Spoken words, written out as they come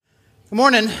Good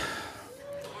morning.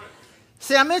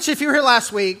 See, I mentioned if you were here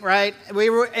last week, right?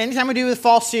 Anytime we do the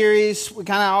fall series, we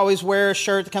kind of always wear a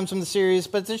shirt that comes from the series,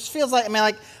 but it just feels like,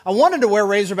 I wanted to wear a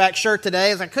Razorback shirt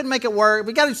today, as I couldn't make it work.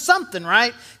 We got to do something,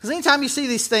 right? Because anytime you see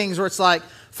these things where it's like,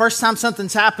 first time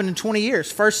something's happened in 20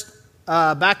 years, first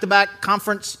back-to-back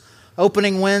conference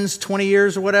opening wins 20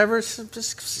 years or whatever, it's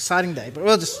just an exciting day. But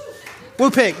we'll just, woo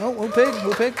pig.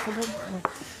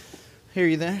 Hear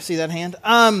you there, see that hand?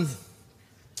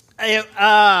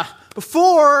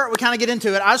 Before we kind of get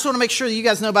into it, I just want to make sure that you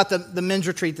guys know about the men's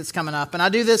retreat that's coming up. And I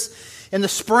do this in the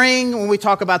spring when we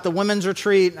talk about the women's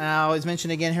retreat. And I always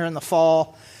mention it again here in the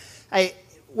fall.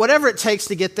 Whatever it takes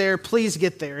to get there, please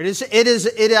get there.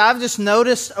 I've just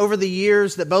noticed over the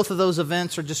years that both of those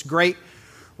events are just great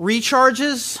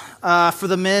recharges for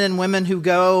the men and women who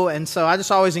go. And so I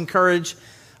just always encourage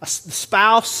the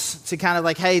spouse to kind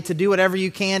of to do whatever you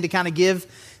can to kind of give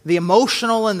the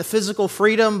emotional and the physical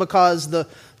freedom, because the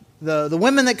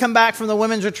women that come back from the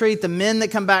women's retreat, the men that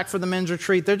come back from the men's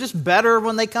retreat, they're just better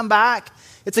when they come back.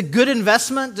 It's a good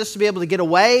investment just to be able to get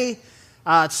away,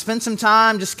 to spend some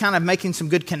time just kind of making some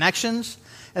good connections.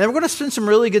 And then we're going to spend some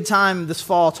really good time this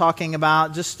fall talking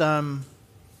about just how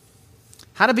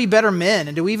to be better men,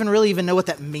 and do we even know what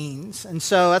that means? And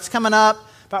so that's coming up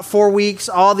about 4 weeks.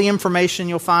 All the information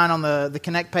you'll find on the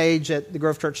Connect page at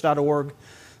thegrovechurch.org.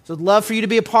 So I'd love for you to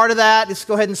be a part of that. Just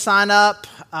go ahead and sign up.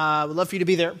 We'd love for you to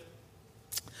be there.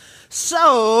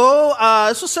 So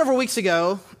this was several weeks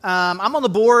ago. I'm on the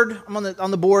board. I'm on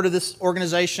the board of this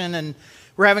organization, and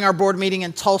we're having our board meeting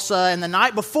in Tulsa. And the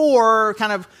night before,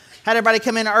 kind of had everybody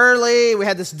come in early. We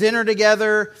had this dinner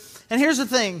together. And here's the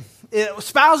thing: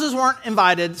 spouses weren't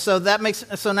invited, so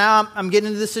now I'm getting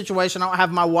into this situation. I don't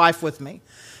have my wife with me,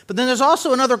 but then there's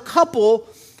also another couple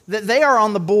that they are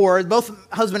on the board, both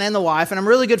husband and the wife, and I'm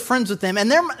really good friends with them.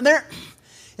 And they're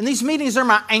in these meetings, they're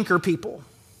my anchor people.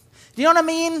 Do you know what I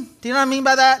mean? Do you know what I mean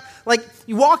by that? Like,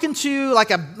 you walk into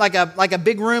like a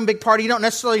big room, big party. You don't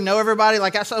necessarily know everybody.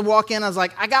 Like, I walk in, I was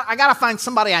like, I got to find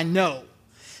somebody I know. And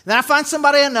then I find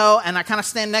somebody I know, and I kind of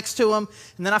stand next to them,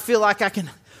 and then I feel like I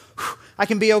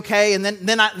can be okay. And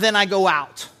then I go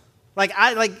out.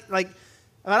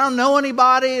 If I don't know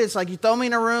anybody, it's like you throw me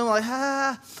in a room,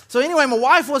 So anyway, my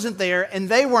wife wasn't there, and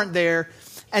they weren't there.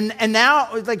 And now,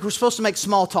 we're supposed to make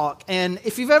small talk. And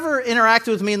if you've ever interacted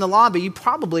with me in the lobby, you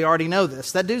probably already know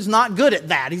this. That dude's not good at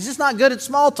that. He's just not good at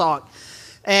small talk.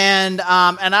 And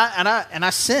I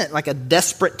sent a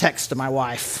desperate text to my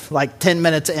wife 10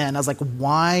 minutes in. I was like,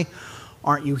 "Why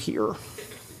aren't you here?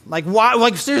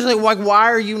 Why? Seriously,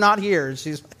 why are you not here?"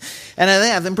 And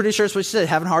I'm pretty sure it's what she said.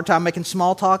 Having a hard time making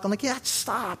small talk. I'm like, "Yeah,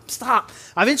 stop."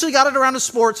 I eventually got it around to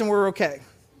sports, and we're okay.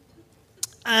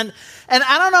 And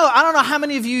I don't know how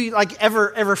many of you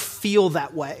ever feel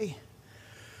that way,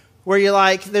 where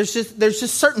you're there's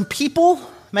just certain people,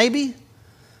 maybe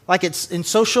it's in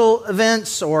social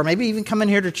events, or maybe even coming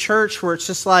here to church, where it's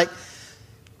just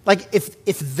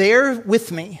if they're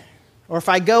with me, or if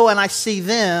I go and I see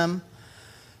them,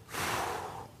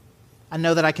 I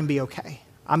know that I can be okay.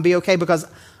 I'm be okay because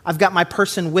I've got my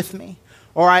person with me.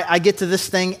 Or I get to this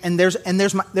thing, and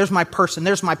there's my person,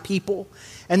 there's my people.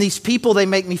 And these people, they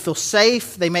make me feel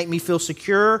safe, they make me feel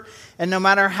secure. And no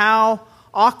matter how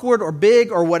awkward or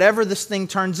big or whatever this thing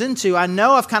turns into, I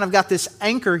know I've kind of got this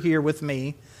anchor here with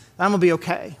me, that I'm going to be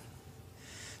okay.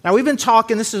 Now, we've been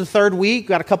talking, this is the third week,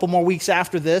 got a couple more weeks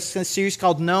after this, in a series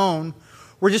called Known.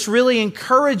 We're just really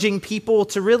encouraging people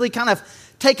to really kind of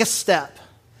take a step.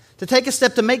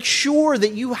 To make sure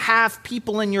that you have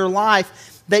people in your life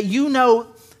that you know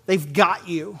they've got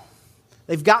you.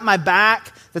 They've got my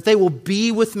back, that they will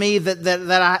be with me, that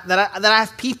I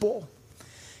have people.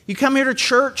 You come here to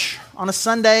church on a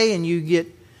Sunday, and you're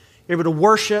able to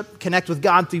worship, connect with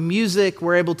God through music.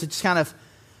 We're able to just kind of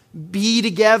be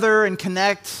together and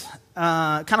connect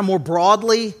kind of more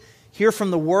broadly, hear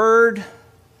from the Word,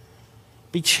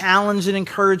 be challenged and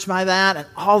encouraged by that. And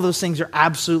all those things are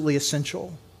absolutely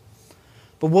essential.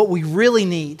 But what we really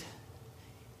need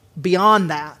beyond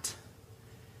that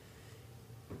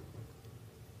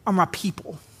are my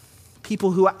people.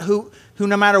 People who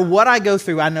no matter what I go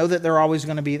through, I know that they're always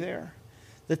going to be there.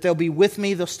 That they'll be with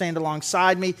me, they'll stand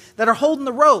alongside me, that are holding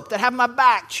the rope, that have my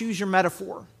back. Choose your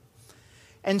metaphor.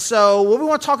 And so what we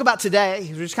want to talk about today,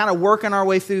 we're just kind of working our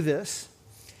way through this,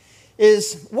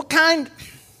 is what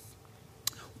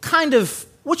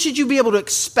should you be able to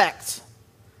expect?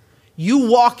 You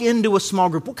walk into a small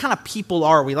group. What kind of people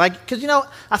are we? Because,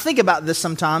 I think about this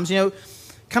sometimes,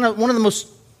 kind of one of the most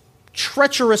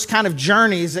treacherous kind of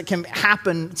journeys that can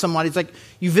happen to somebody. It's like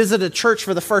you visit a church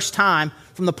for the first time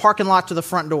from the parking lot to the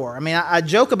front door. I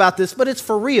joke about this, but it's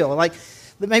for real.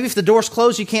 maybe if the door's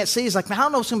closed, you can't see. It's like, man, I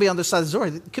don't know what's going to be on the other side of the door.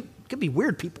 It could be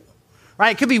weird people,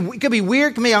 right? It could be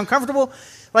weird, it could be uncomfortable.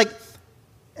 Like,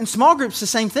 in small groups, the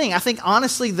same thing. I think,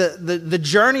 honestly, the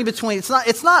journey between,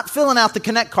 it's not filling out the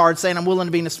Connect card saying I'm willing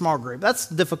to be in a small group. That's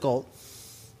difficult.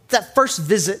 It's that first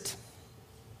visit.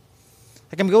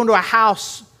 Like, I'm going to a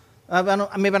house.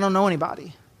 Maybe I don't know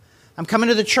anybody. I'm coming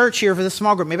to the church here for the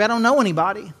small group. Maybe I don't know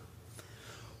anybody.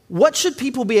 What should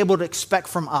people be able to expect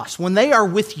from us when they are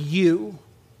with you?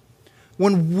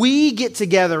 When we get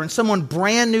together and someone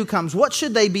brand new comes, what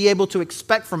should they be able to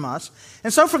expect from us?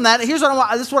 And so from that, this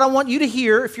is what I want you to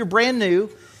hear. If you're brand new,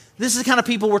 this is the kind of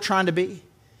people we're trying to be.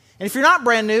 And if you're not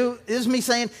brand new, this is me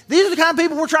saying, these are the kind of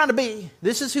people we're trying to be.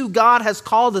 This is who God has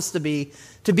called us to be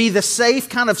the safe,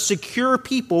 kind of secure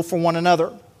people for one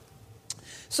another.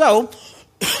 So,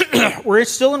 we're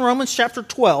still in Romans chapter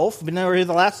 12. We've been over here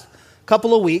the last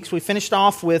couple of weeks. We finished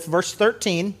off with verse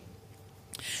 13.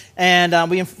 And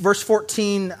we in verse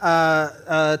 14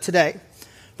 today.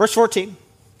 Verse 14.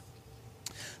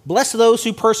 Bless those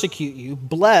who persecute you.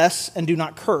 Bless and do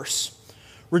not curse.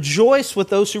 Rejoice with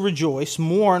those who rejoice.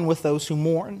 Mourn with those who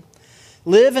mourn.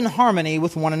 Live in harmony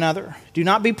with one another. Do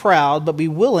not be proud, but be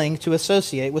willing to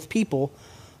associate with people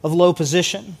of low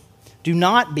position. Do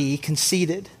not be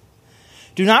conceited.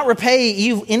 Do not repay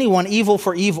anyone evil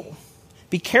for evil.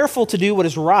 Be careful to do what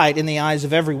is right in the eyes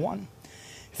of everyone.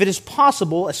 If it is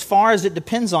possible, as far as it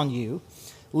depends on you,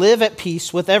 live at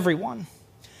peace with everyone.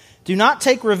 Do not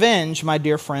take revenge, my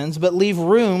dear friends, but leave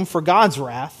room for God's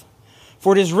wrath.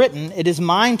 For it is written, "It is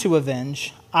mine to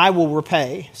avenge, I will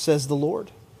repay," says the Lord.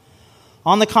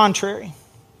 On the contrary,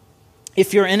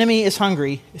 if your enemy is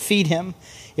hungry, feed him.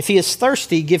 If he is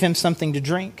thirsty, give him something to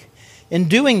drink. In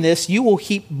doing this, you will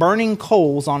heap burning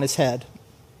coals on his head.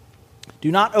 Do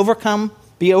not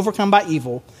be overcome by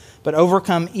evil, but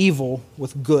overcome evil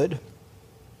with good.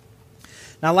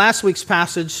 Now, last week's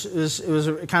passage was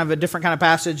kind of a different kind of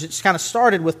passage. It's kind of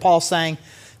started with Paul saying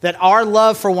that our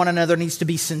love for one another needs to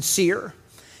be sincere.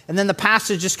 And then the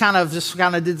passage just kind of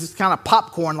did this kind of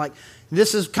popcorn, like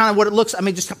this is kind of what it looks. I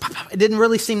mean, it didn't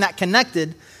really seem that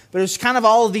connected, but it was kind of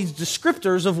all of these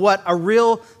descriptors of what a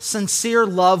real sincere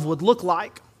love would look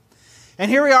like. And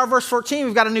here we are, verse 14,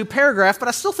 we've got a new paragraph, but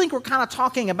I still think we're kind of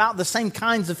talking about the same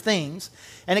kinds of things.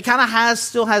 And it kind of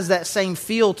still has that same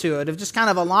feel to it, of just kind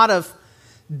of a lot of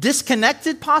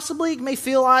disconnected, possibly, it may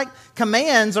feel like,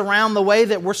 commands around the way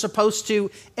that we're supposed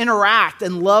to interact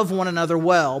and love one another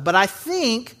well. But I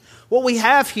think what we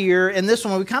have here in this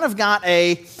one, we kind of got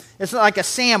it's like a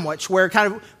sandwich where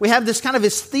we have this kind of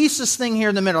this thesis thing here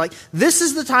in the middle. Like, this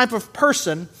is the type of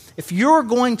person, if you're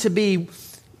going to be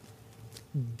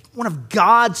one of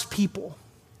God's people,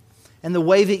 and the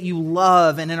way that you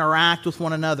love and interact with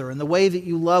one another, and the way that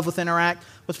you love and interact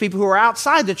with people who are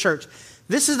outside the church,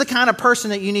 this is the kind of person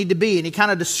that you need to be. And he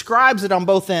kind of describes it on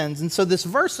both ends. And so this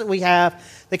verse that we have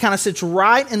that kind of sits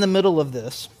right in the middle of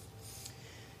this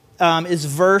is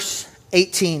verse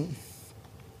 18.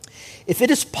 If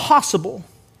it is possible,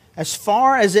 as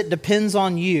far as it depends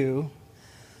on you,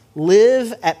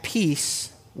 live at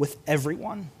peace with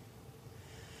everyone.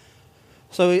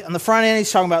 So on the front end, he's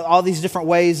talking about all these different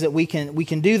ways that we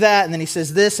can do that. And then he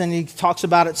says this, and he talks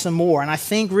about it some more. And I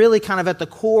think really kind of at the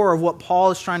core of what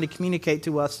Paul is trying to communicate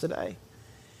to us today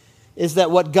is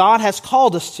that what God has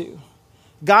called us to,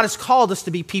 God has called us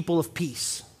to be people of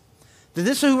peace. That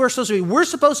this is who we're supposed to be. We're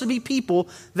supposed to be people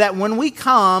that when we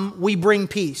come, we bring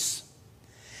peace.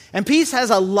 And peace has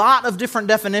a lot of different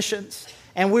definitions.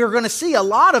 And we're going to see a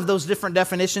lot of those different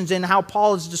definitions in how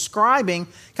Paul is describing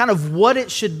kind of what it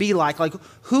should be like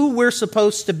who we're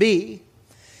supposed to be.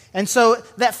 And so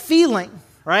that feeling,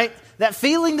 right? That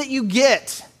feeling that you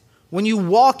get when you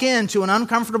walk into an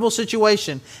uncomfortable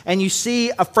situation and you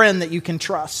see a friend that you can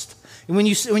trust. And when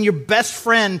your best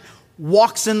friend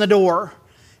walks in the door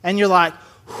and you're like,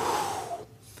 whew,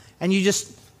 and you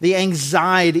just, the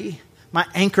anxiety, my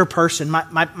anchor person,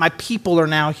 my people are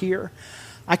now here.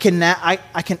 I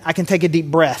can take a deep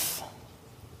breath,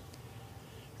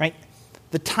 right?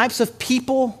 The types of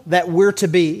people that we're to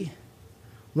be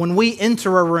when we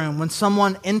enter a room, when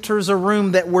someone enters a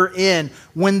room that we're in,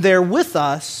 when they're with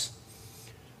us,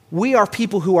 we are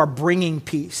people who are bringing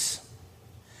peace.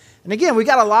 And again, we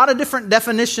got a lot of different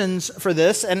definitions for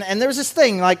this, and there's this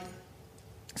thing like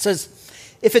it says,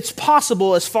 if it's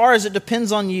possible, as far as it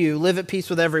depends on you, live at peace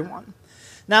with everyone.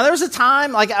 Now, there was a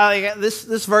time,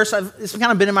 this verse, it's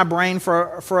kind of been in my brain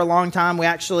for a long time.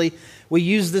 We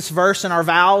used this verse in our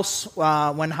vows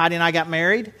when Heidi and I got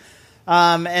married.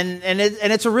 And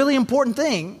it's a really important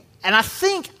thing. And I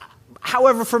think,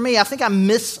 however, for me, I think I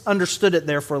misunderstood it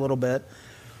there for a little bit.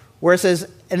 where it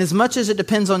says, and as much as it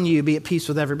depends on you, be at peace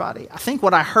with everybody. I think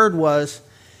what I heard was,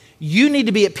 you need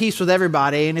to be at peace with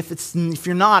everybody, and if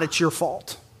you're not, it's your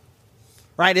fault.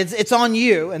 Right? It's on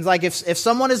you. And it's like if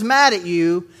someone is mad at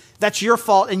you, that's your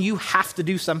fault, and you have to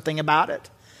do something about it.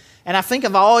 And I think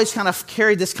I've always kind of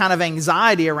carried this kind of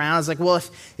anxiety around. It's like, well,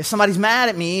 if somebody's mad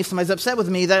at me, if somebody's upset with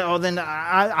me, then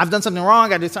I've done something wrong. I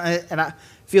got to do something, and I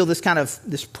feel this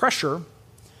pressure.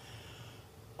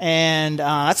 And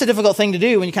that's a difficult thing to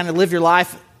do when you kind of live your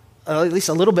life at least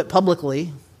a little bit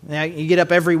publicly. You get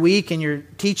up every week and you're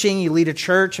teaching, you lead a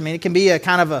church. I mean, it can be a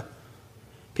kind of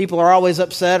people are always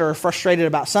upset or frustrated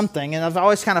about something, and I've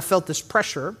always kind of felt this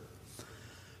pressure.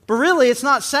 But really, it's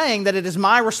not saying that it is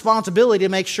my responsibility to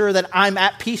make sure that I'm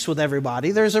at peace with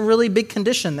everybody. There's a really big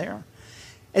condition there.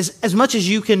 As much as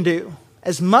you can do,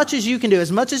 as much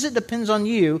as it depends on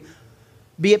you,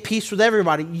 be at peace with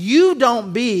everybody. You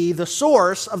don't be the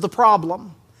source of the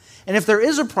problem. And if there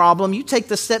is a problem, you take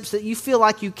the steps that you feel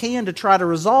like you can to try to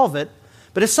resolve it.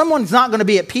 But if someone's not going to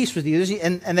be at peace with you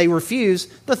and they refuse,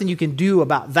 nothing you can do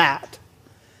about that.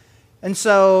 And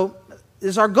so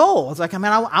is our goal. It's like,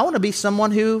 I want to be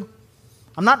someone who,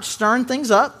 I'm not stirring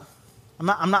things up.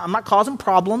 I'm not causing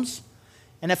problems.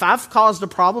 And if I've caused a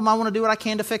problem, I want to do what I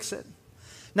can to fix it.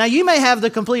 Now, you may have the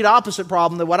complete opposite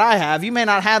problem than what I have. You may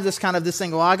not have this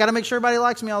thing, well, I got to make sure everybody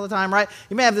likes me all the time, right?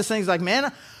 You may have this thing like,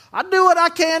 man, I do what I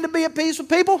can to be at peace with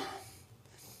people.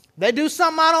 They do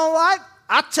something I don't like,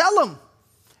 I tell them.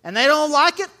 And they don't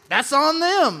like it, that's on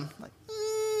them. Like,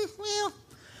 well,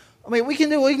 I mean, we can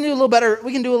do a little better.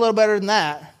 We can do a little better than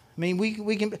that. I mean,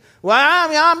 we can. Well,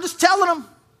 I'm just telling them.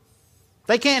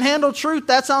 They can't handle truth.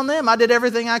 That's on them. I did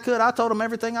everything I could. I told them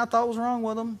everything I thought was wrong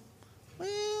with them.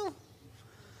 Well,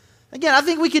 again, I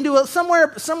think we can do it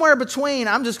somewhere between.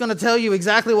 I'm just going to tell you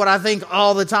exactly what I think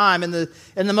all the time in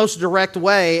the most direct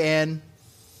way, and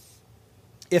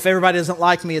if everybody doesn't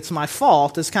like me, it's my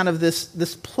fault. It's kind of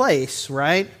this place,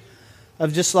 right?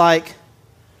 Of just like,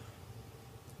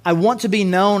 I want to be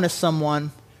known as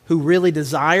someone who really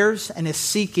desires and is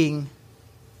seeking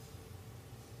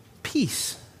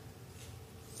peace.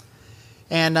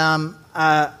 And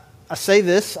I say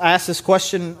this, I ask this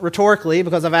question rhetorically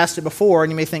because I've asked it before,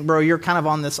 and you may think, bro, you're kind of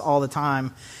on this all the time.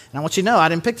 And I want you to know, I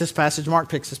didn't pick this passage, Mark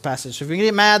picks this passage. So if you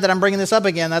get mad that I'm bringing this up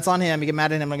again, that's on him. You get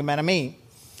mad at him, I get mad at me.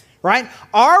 Right?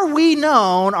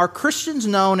 Are Christians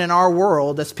known in our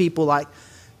world as people like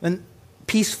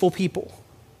peaceful people?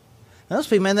 And those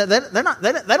people, man,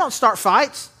 they don't start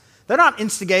fights. They're not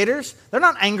instigators. They're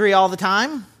not angry all the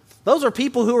time. Those are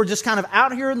people who are just kind of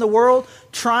out here in the world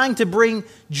trying to bring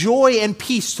joy and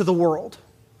peace to the world.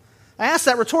 I ask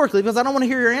that rhetorically because I don't want to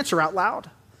hear your answer out loud.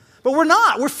 But we're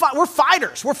not. We're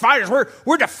fighters. We're fighters.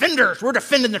 We're defenders. We're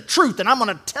defending the truth. And I'm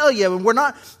going to tell you, and we're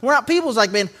not people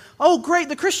like, man, oh, great,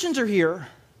 the Christians are here.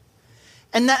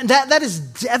 And that is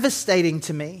devastating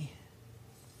to me.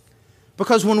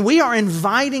 Because when we are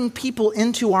inviting people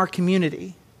into our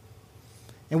community,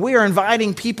 and we are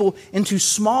inviting people into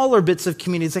smaller bits of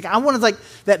communities, I want to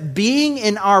that being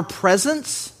in our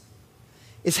presence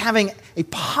is having a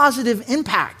positive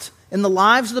impact in the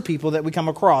lives of the people that we come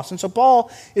across. And so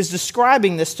Paul is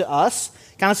describing this to us,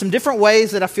 kind of some different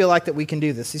ways that I feel like that we can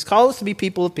do this. He's called us to be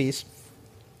people of peace.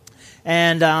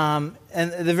 And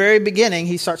at the very beginning,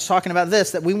 he starts talking about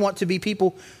this, that we want to be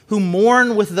people who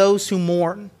mourn with those who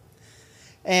mourn.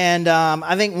 And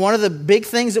I think one of the big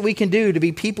things that we can do to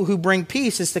be people who bring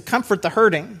peace is to comfort the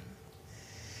hurting.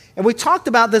 And we talked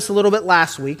about this a little bit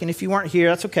last week, and if you weren't here,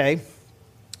 that's okay.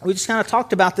 We just kind of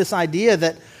talked about this idea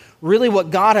that really what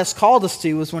God has called us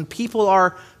to is when people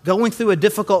are going through a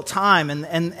difficult time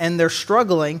and they're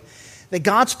struggling, that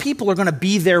God's people are going to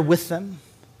be there with them.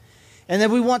 And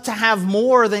then we want to have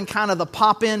more than kind of the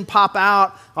pop in, pop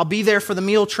out. I'll be there for the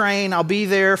meal train. I'll be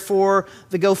there for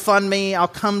the GoFundMe. I'll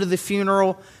come to the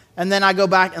funeral. And then I go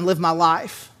back and live my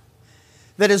life.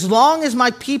 That as long as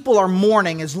my people are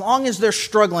mourning, as long as they're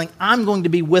struggling, I'm going to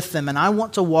be with them. And I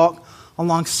want to walk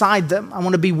alongside them. I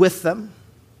want to be with them.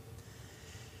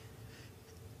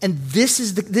 And this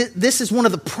is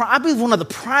probably one of the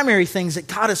primary things that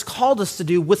God has called us to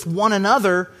do with one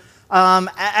another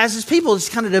as His people, is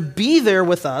kind of to be there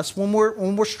with us when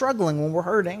we're struggling, when we're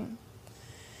hurting.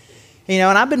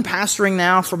 And I've been pastoring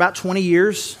now for about 20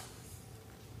 years,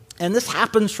 and this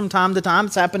happens from time to time.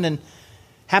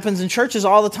 Happens in churches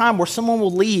all the time where someone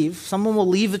will leave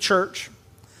the church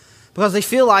because they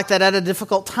feel like that at a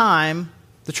difficult time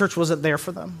the church wasn't there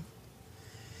for them.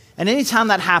 And anytime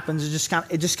that happens, it just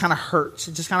kind of hurts.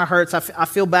 It just kind of hurts. I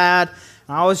feel bad.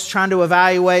 I'm always trying to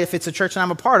evaluate if it's a church that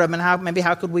I'm a part of and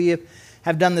how could we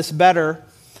have done this better.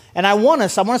 And I want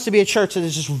us to be a church that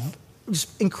is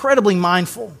just incredibly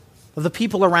mindful of the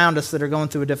people around us that are going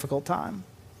through a difficult time.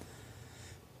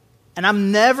 And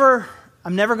I'm never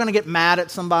going to get mad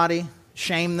at somebody,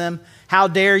 shame them. How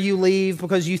dare you leave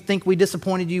because you think we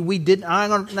disappointed you? We didn't.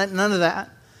 None of that.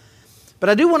 But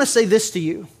I do want to say this to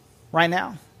you right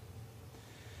now.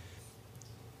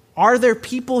 Are there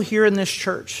people here in this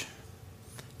church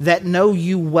that know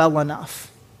you well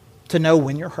enough to know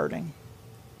when you're hurting?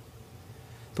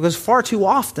 Because far too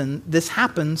often this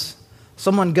happens.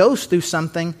 Someone goes through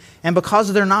something, and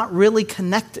because they're not really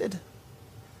connected,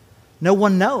 no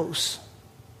one knows.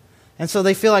 And so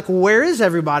they feel like, well, where is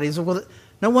everybody? Well,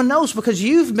 no one knows because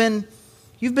you've been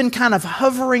kind of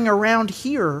hovering around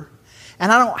here,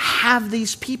 and I don't have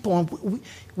these people. And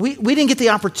we didn't get the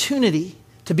opportunity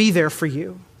to be there for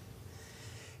you.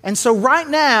 And so right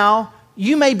now,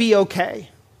 you may be okay.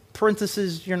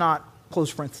 Parentheses, you're not,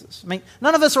 close parentheses. I mean,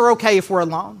 none of us are okay if we're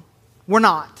alone. We're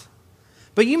not.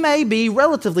 But you may be,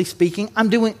 relatively speaking, I'm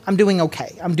doing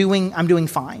okay. I'm doing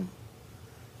fine.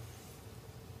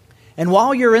 And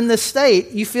while you're in this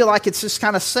state, you feel like it's just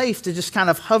kind of safe to just kind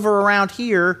of hover around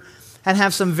here and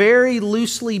have some very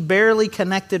loosely, barely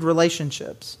connected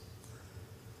relationships.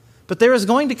 But there is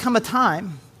going to come a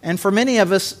time, and for many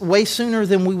of us, way sooner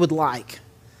than we would like,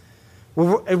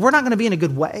 we're not going to be in a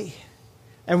good way.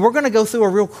 And we're going to go through a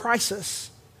real crisis.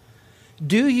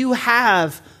 Do you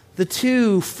have the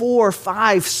 2, 4,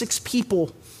 5, 6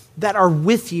 people that are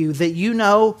with you that you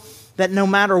know that no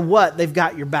matter what, they've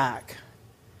got your back?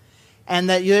 And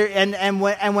that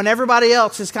when everybody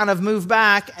else has kind of moved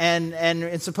back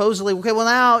and supposedly, okay, well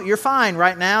now you're fine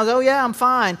right now. Oh yeah, I'm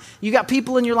fine. You got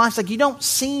people in your life like you don't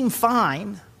seem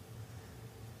fine.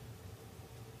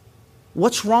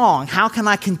 What's wrong? How can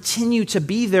I continue to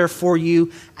be there for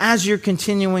you as you're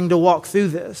continuing to walk through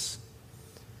this?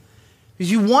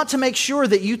 Because you want to make sure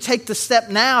that you take the step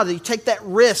now, that you take that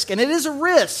risk, and it is a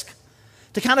risk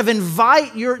to kind of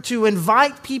invite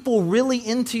people really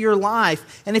into your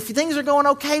life. And if things are going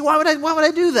okay, why would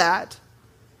I do that?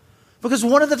 Because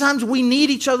one of the times we need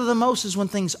each other the most is when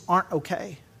things aren't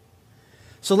okay.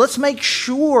 So let's make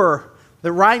sure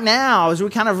that right now, as we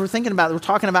kind of were thinking about it, we're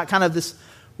talking about kind of this,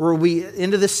 where we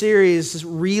into this series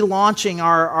relaunching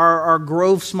our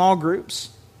Grove small groups.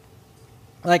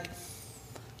 Like,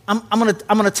 I'm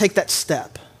gonna take that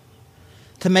step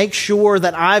to make sure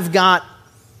that I've got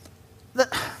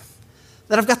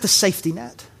the safety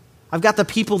net. I've got the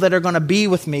people that are going to be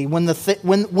with me when the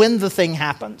thing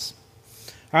happens.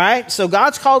 All right. So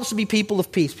God's called us to be people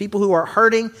of peace, people who are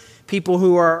hurting, people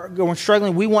who are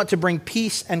struggling. We want to bring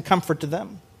peace and comfort to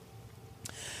them.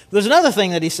 There's another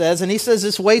thing that he says, and he says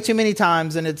this way too many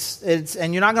times, and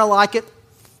and you're not going to like it.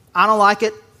 I don't like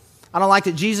it. I don't like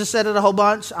that Jesus said it a whole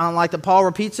bunch. I don't like that Paul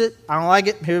repeats it. I don't like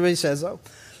it. Here's what he says, though.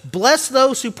 Bless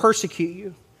those who persecute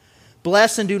you.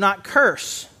 Bless and do not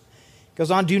curse.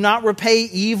 Goes on, do not repay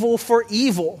evil for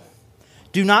evil.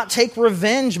 Do not take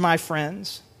revenge, my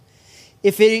friends.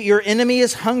 If your enemy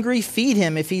is hungry, feed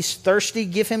him. If he's thirsty,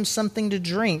 give him something to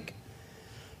drink.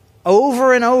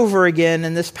 Over and over again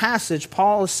in this passage,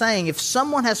 Paul is saying, if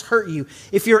someone has hurt you,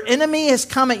 if your enemy has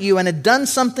come at you and had done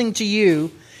something to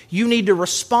you, you need to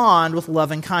respond with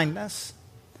love and kindness.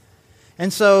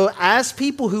 And so, as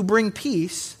people who bring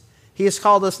peace, he has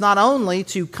called us not only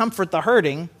to comfort the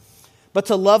hurting, but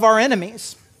to love our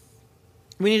enemies.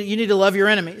 You need to love your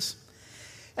enemies.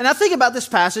 And I think about this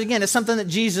passage, again, it's something that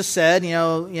Jesus said,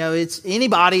 it's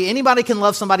anybody can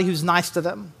love somebody who's nice to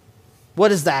them.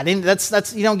 What is that? And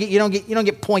that's you don't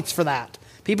get points for that.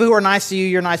 People who are nice to you,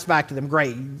 you're nice back to them.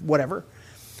 Great, whatever.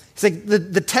 It's like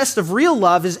the test of real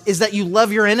love is that you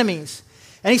love your enemies.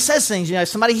 And he says things,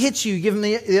 somebody hits you, give them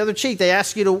the other cheek. They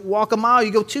ask you to walk a mile,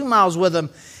 you go 2 miles with them.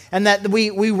 And that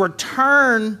we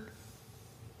return,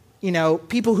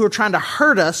 people who are trying to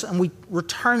hurt us, and we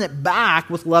return it back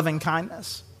with loving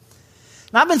kindness.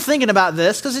 And I've been thinking about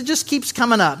this because it just keeps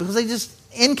coming up, because they just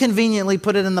inconveniently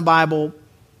put it in the Bible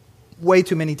way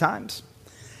too many times.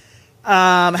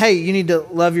 Hey, you need to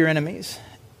love your enemies.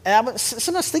 And I was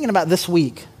sometimes thinking about this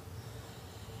week.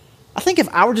 I think if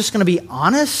I were just going to be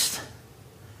honest,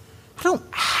 I don't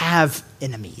have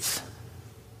enemies,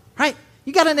 right?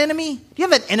 You got an enemy? Do you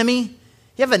have an enemy?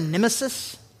 You have a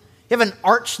nemesis? You have an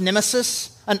arch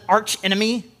nemesis? An arch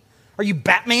enemy? Are you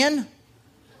Batman?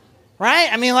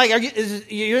 Right? I mean, like,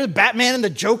 you're Batman and the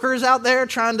Joker's out there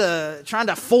trying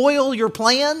to foil your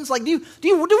plans? Like, do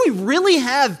we really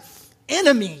have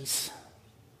enemies?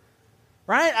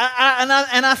 Right?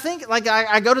 I think, like,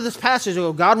 I go to this passage, I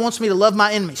go, God wants me to love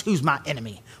my enemies. Who's my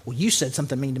enemy? Well, you said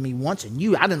something mean to me once, and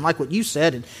I didn't like what you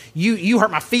said, and you hurt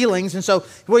my feelings. And so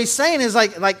what he's saying is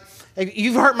like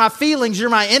you've hurt my feelings, you're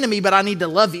my enemy, but I need to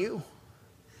love you.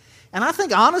 And I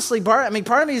think honestly, part of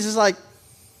me is just like,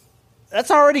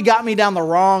 that's already got me down the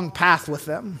wrong path with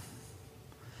them.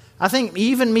 I think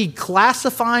even me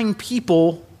classifying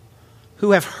people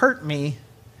who have hurt me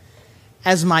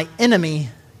as my enemy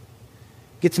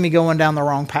gets me going down the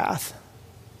wrong path.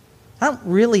 I don't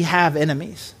really have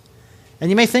enemies. And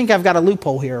you may think I've got a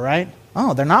loophole here, right?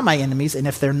 Oh, they're not my enemies. And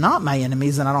if they're not my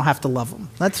enemies, then I don't have to love them.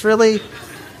 That's really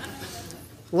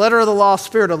letter of the law,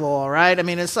 spirit of the law, right? I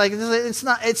mean, it's like, they're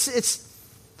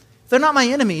not my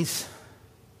enemies.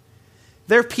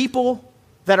 They're people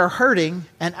that are hurting,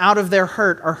 and out of their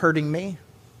hurt are hurting me.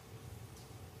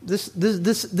 This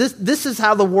is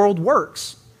how the world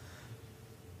works.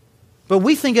 But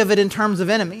we think of it in terms of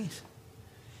enemies.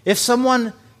 If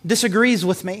someone disagrees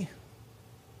with me,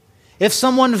 if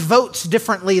someone votes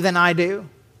differently than I do,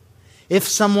 if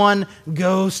someone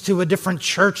goes to a different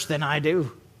church than I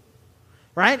do,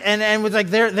 right? And with like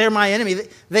they're my enemy.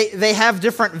 They have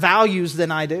different values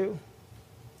than I do.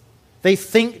 They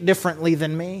think differently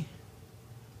than me.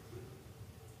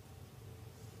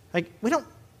 Like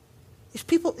these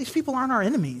people aren't our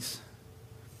enemies.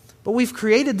 But we've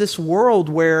created this world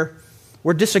where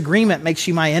disagreement makes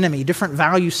you my enemy, different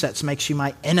value sets makes you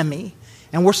my enemy,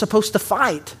 and we're supposed to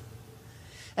fight.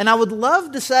 And I would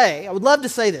love to say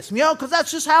this, because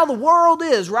that's just how the world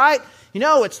is, right?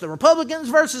 It's the Republicans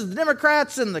versus the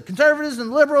Democrats and the conservatives and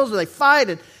the liberals, and they fight,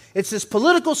 and it's this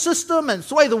political system, and it's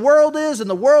the way the world is, and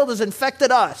the world has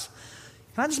infected us.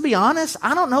 Can I just be honest?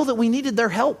 I don't know that we needed their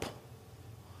help.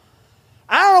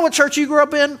 I don't know what church you grew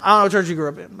up in. I don't know what church you grew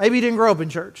up in. Maybe you didn't grow up in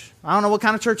church. I don't know what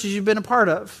kind of churches you've been a part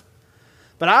of.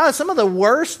 But some of the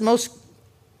worst, most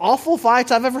awful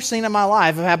fights I've ever seen in my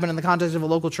life have happened in the context of a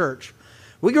local church.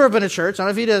 We grew up in a church, I don't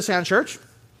know if you did this kind of church,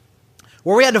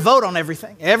 where we had to vote on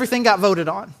everything. Everything got voted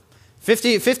on.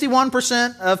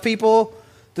 51% of people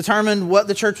determined what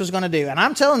the church was going to do. And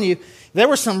I'm telling you, there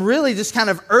were some really just kind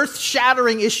of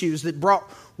earth-shattering issues that brought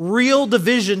real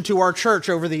division to our church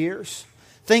over the years.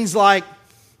 Things like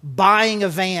buying a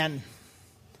van,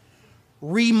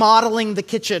 remodeling the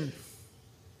kitchen,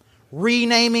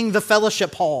 renaming the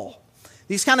fellowship hall.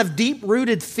 These kind of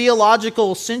deep-rooted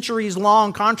theological,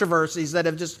 centuries-long controversies that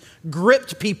have just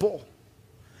gripped people.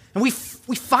 And we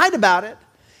fight about it.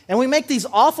 And we make these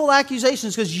awful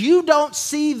accusations because you don't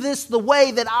see this the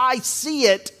way that I see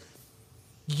it.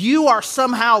 You are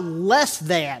somehow less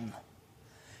than.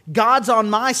 God's on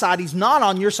my side. He's not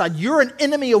on your side. You're an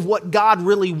enemy of what God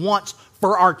really wants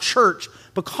for our church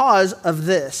because of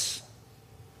this.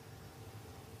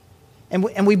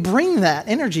 And we bring that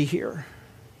energy here.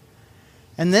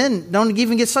 And then don't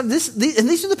even get started.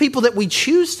 These are the people that we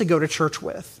choose to go to church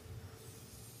with.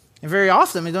 And very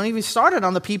often, we don't even start it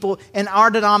on the people in our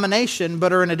denomination,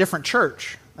 but are in a different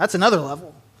church. That's another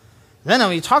level. Then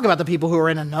when you talk about the people who are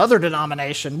in another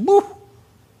denomination, woo,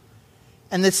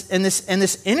 and this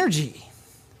energy.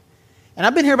 And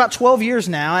I've been here about 12 years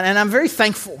now, and I'm very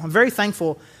thankful. I'm very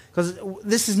thankful because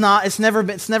it's never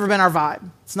been our vibe.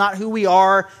 It's not who we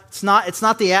are. It's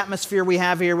not the atmosphere we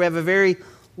have here. We have a very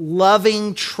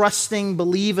loving, trusting,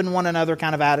 believe in one another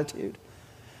kind of attitude.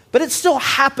 But it still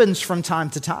happens from time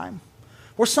to time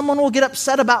where someone will get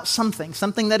upset about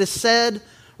something that is said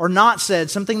or not said,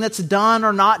 something that's done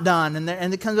or not done, and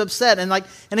it becomes upset. And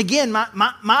again,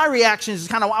 my reaction is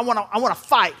kind of I want to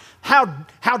fight.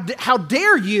 How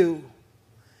dare you?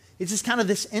 It's just kind of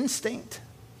this instinct.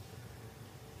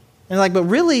 And but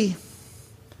really,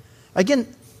 again,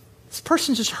 this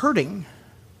person's just hurting.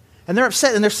 And they're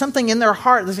upset, and there's something in their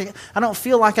heart that's like, I don't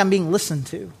feel like I'm being listened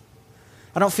to.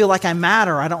 I don't feel like I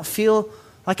matter. I don't feel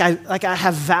like I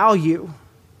have value.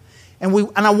 And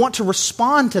I want to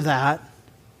respond to that.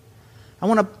 I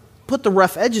want to put the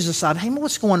rough edges aside. Hey,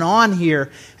 what's going on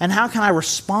here? And how can I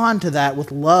respond to that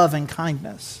with love and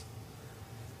kindness?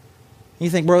 You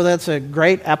think, bro, that's a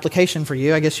great application for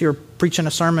you. I guess you're preaching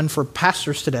a sermon for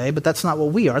pastors today, but that's not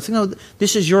what we are. No,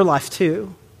 this is your life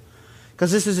too.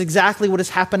 Because this is exactly what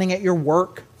is happening at your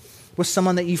work with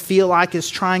someone that you feel like is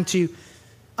trying to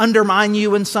undermine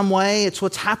you in some way. It's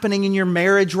what's happening in your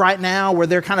marriage right now where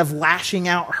they're kind of lashing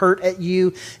out hurt at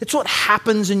you. It's what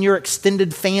happens in your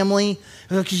extended family.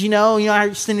 Because you know how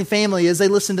your extended family is. They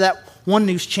listen to that one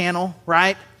news channel,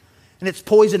 right? And it's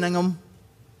poisoning them,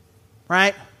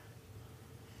 right?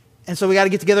 And so we got to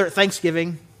get together at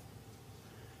Thanksgiving.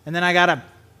 And then I got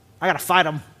to fight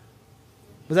them.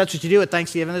 But that's what you do at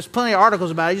Thanksgiving. There's plenty of articles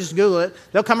about it. You just Google it.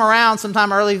 They'll come around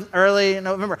sometime early in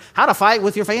November. How to fight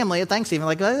with your family at Thanksgiving.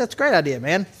 That's a great idea,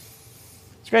 man.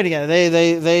 It's great idea.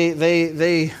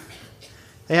 They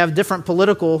have different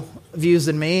political views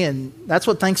than me, and that's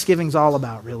what Thanksgiving's all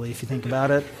about, really, if you think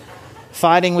about it.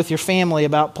 Fighting with your family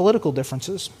about political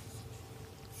differences.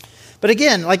 But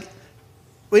again, like,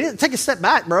 we didn't take a step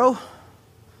back, bro.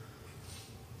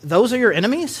 Those are your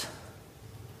enemies?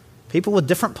 People with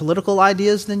different political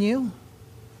ideas than you?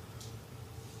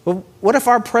 Well, what if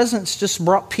our presence just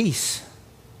brought peace?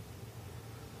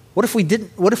 What if we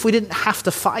didn't have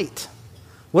to fight?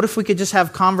 What if we could just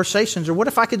have conversations? Or what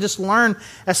if I could just learn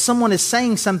as someone is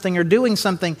saying something or doing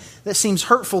something that seems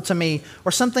hurtful to me,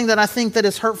 or something that I think that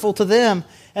is hurtful to them,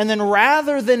 and then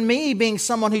rather than me being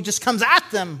someone who just comes at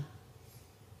them,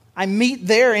 I meet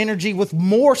their energy with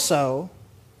more so,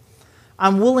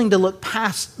 I'm willing to look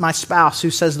past my spouse who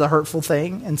says the hurtful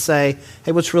thing and say,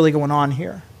 hey, what's really going on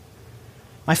here?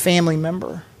 My family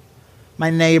member, my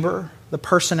neighbor, the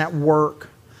person at work,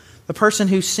 the person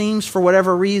who seems, for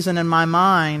whatever reason in my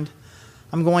mind,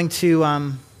 I'm going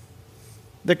to,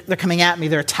 they're coming at me,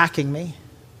 they're attacking me.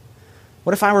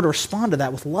 What if I were to respond to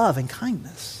that with love and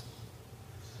kindness?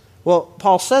 Well,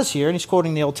 Paul says here, and he's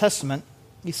quoting the Old Testament,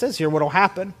 he says here what will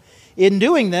happen. In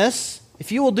doing this,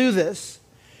 if you will do this,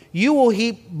 you will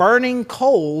heap burning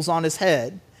coals on his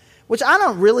head, which I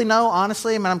don't really know,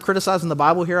 honestly. I mean, I'm criticizing the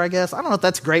Bible here, I guess. I don't know if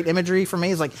that's great imagery for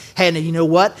me. It's like, hey, and you know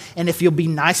what? And if you'll be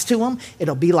nice to them,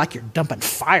 it'll be like you're dumping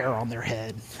fire on their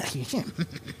head.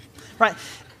 Right?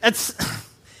 That's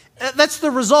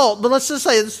the result. But let's just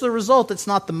say it's the result. It's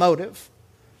not the motive.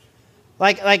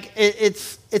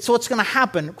 It's what's going to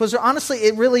happen. Because honestly,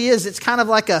 it really is. It's kind of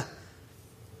like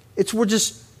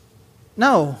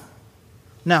no.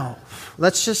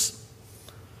 Let's just,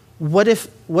 what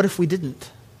if we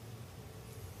didn't?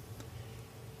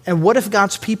 And what if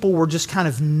God's people were just kind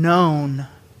of known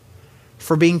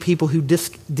for being people who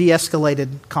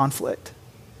de-escalated conflict,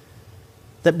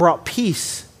 that brought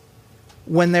peace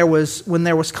when there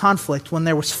was conflict, when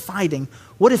there was fighting?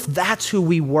 What if that's who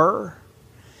we were?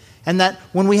 And that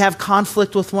when we have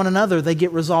conflict with one another, they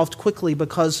get resolved quickly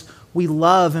because we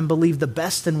love and believe the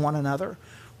best in one another.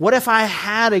 What if I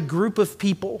had a group of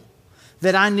people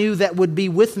that I knew that would be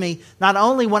with me, not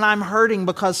only when I'm hurting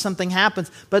because something happens,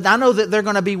 but I know that they're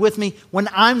going to be with me when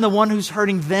I'm the one who's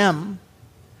hurting them.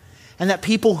 And that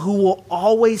people who will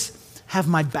always have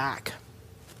my back.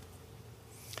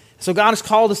 So God has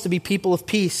called us to be people of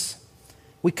peace.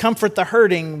 We comfort the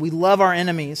hurting. We love our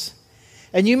enemies.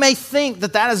 And you may think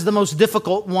that that is the most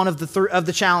difficult one of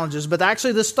the challenges, but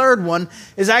actually this third one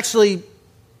is actually,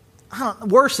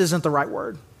 worse isn't the right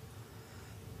word.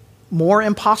 More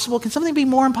impossible? Can something be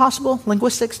more impossible?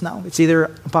 Linguistics? No. It's either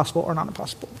impossible or not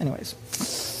impossible.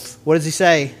 Anyways, what does he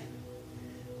say?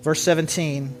 Verse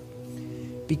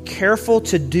 17. Be careful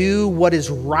to do what is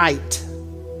right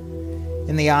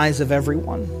in the eyes of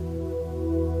everyone.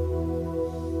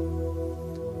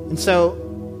 And so,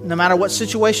 no matter what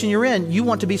situation you're in, you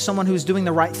want to be someone who's doing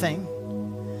the right thing.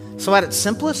 So at its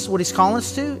simplest, what he's calling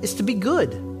us to is to be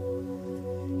good.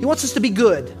 He wants us to be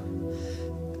good.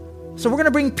 So we're going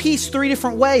to bring peace 3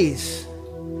 different ways.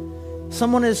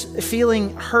 Someone is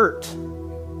feeling hurt.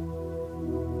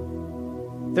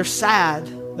 They're sad.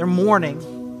 They're mourning.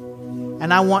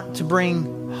 And I want to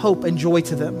bring hope and joy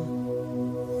to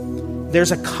them.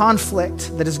 There's a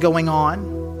conflict that is going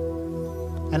on.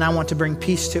 And I want to bring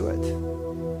peace to it.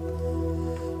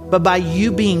 But by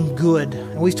you being good,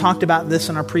 and we've talked about this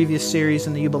in our previous series,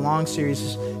 in the You Belong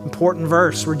series, important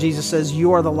verse where Jesus says,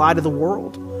 you are the light of the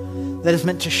world that is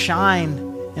meant to shine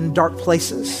in dark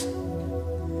places.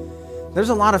 There's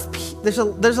a lot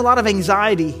of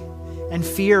anxiety and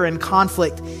fear and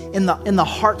conflict in the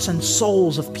hearts and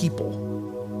souls of people.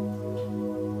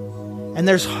 And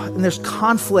there's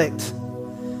conflict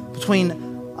between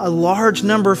a large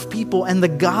number of people and the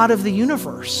God of the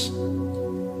universe.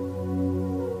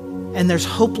 And there's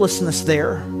hopelessness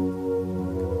there.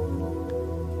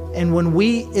 And when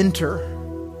we enter,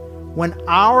 when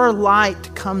our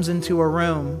light comes into a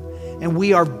room and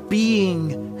we are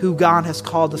being who God has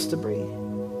called us to be,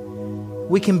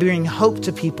 we can bring hope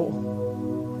to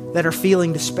people that are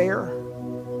feeling despair.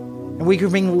 And we can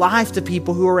bring life to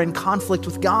people who are in conflict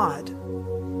with God.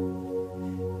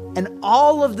 And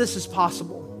all of this is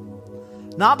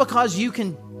possible, not because you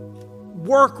can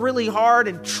work really hard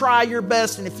and try your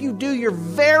best, and if you do your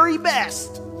very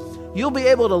best, you'll be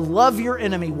able to love your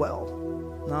enemy well.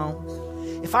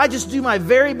 No. If I just do my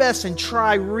very best and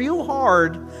try real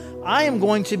hard, I am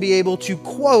going to be able to,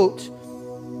 quote,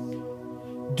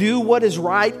 do what is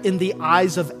right in the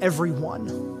eyes of everyone.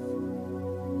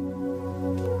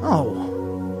 Oh.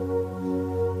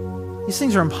 These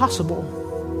things are impossible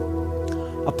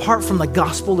apart from the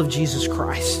gospel of Jesus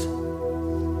Christ.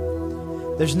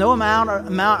 There's no amount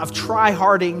of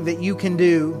try-harding that you can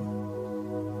do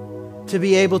to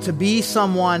be able to be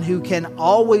someone who can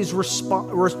always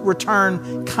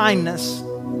return kindness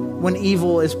when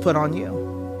evil is put on you.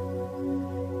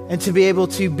 And to be able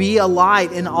to be a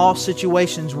light in all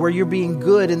situations where you're being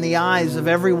good in the eyes of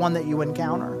everyone that you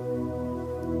encounter.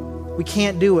 We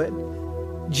can't do it.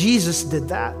 Jesus did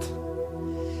that.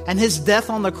 And his death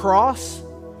on the cross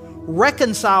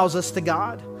reconciles us to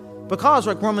God. Because,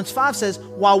 like Romans 5 says,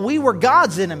 while we were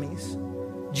God's enemies,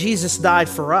 Jesus died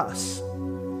for us.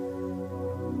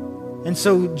 And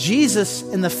so Jesus,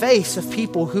 in the face of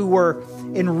people who were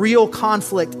in real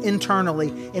conflict internally,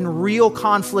 in real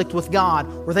conflict with God,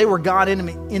 where they were God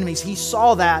enemies, he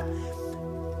saw that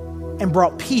and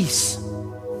brought peace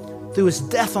through his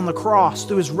death on the cross,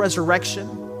 through his resurrection,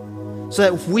 so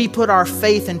that if we put our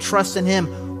faith and trust in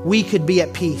him, we could be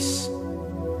at peace.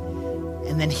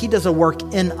 And then he does a work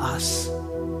in us.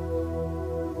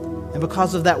 And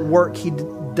because of that work he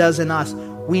does in us,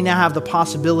 we now have the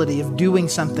possibility of doing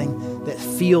something that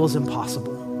feels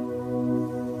impossible.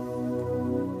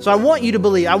 So I want you to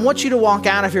believe, I want you to walk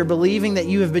out of here believing that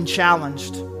you have been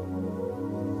challenged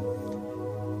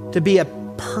to be a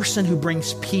person who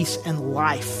brings peace and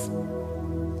life.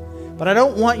 But I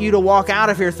don't want you to walk out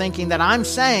of here thinking that I'm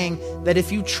saying that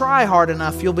if you try hard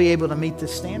enough, you'll be able to meet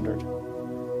this standard.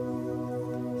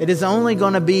 It is only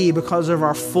going to be because of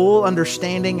our full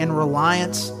understanding and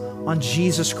reliance on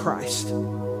Jesus Christ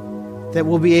that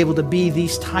we'll be able to be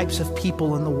these types of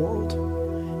people in the world,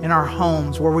 in our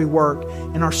homes, where we work,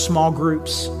 in our small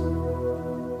groups.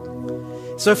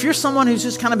 So if you're someone who's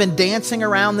just kind of been dancing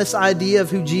around this idea of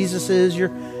who Jesus is,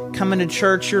 you're coming to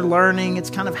church, you're learning,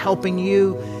 it's kind of helping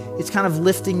you, it's kind of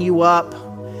lifting you up,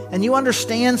 and you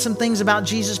understand some things about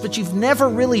Jesus, but you've never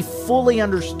really fully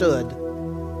understood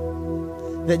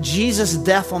that Jesus'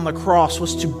 death on the cross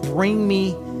was to bring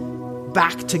me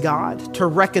back to God, to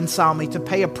reconcile me, to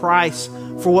pay a price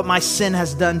for what my sin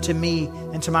has done to me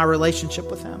and to my relationship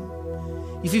with him.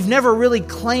 If you've never really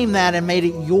claimed that and made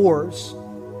it yours,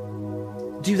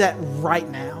 do that right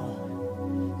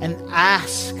now and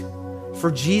ask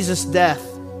for Jesus' death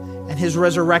and his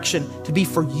resurrection to be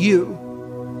for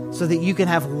you so that you can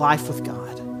have life with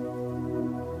God.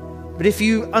 But if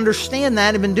you understand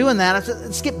that and been doing that,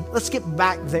 let's get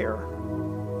back there.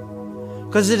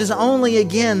 Because it is only,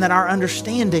 again, that our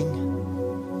understanding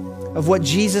of what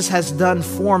Jesus has done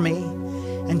for me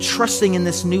and trusting in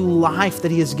this new life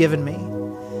that he has given me,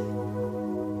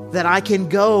 that I can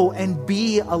go and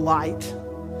be a light,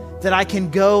 that I can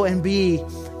go and be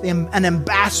an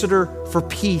ambassador for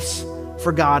peace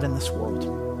for God in this world.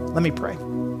 Let me pray.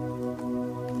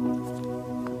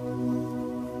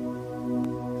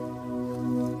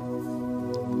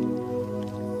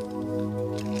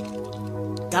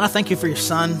 God, I thank you for your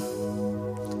son.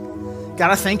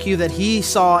 God, I thank you that he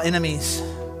saw enemies.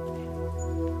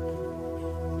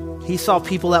 He saw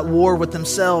people at war with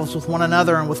themselves, with one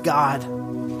another, and with God,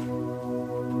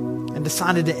 and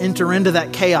decided to enter into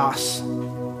that chaos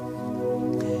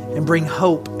and bring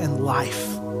hope and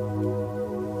life.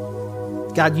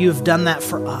 God, you have done that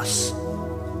for us,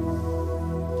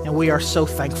 and we are so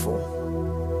thankful.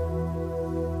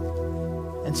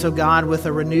 And so, God, with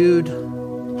a renewed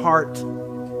heart,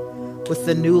 with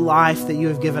the new life that you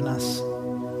have given us,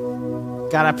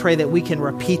 God, I pray that we can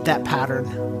repeat that pattern,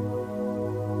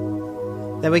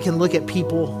 that we can look at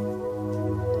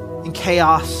people in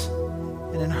chaos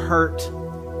and in hurt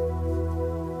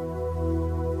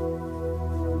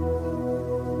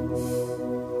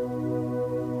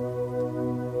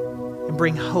and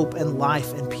bring hope and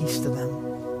life and peace to them.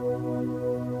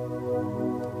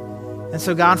 And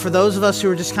so, God, for those of us who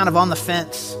are just kind of on the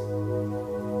fence,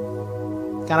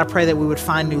 God, I pray that we would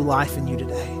find new life in you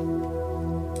today.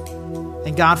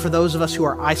 And God, for those of us who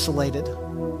are isolated,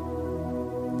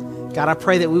 God, I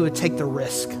pray that we would take the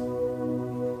risk.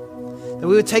 That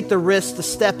we would take the risk to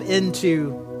step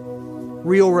into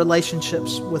real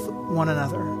relationships with one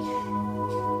another.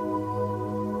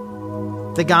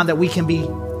 That, God, that we can be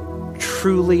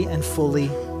truly and fully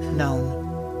known.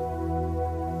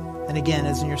 And again,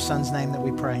 it's in your son's name that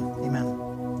we pray. Amen.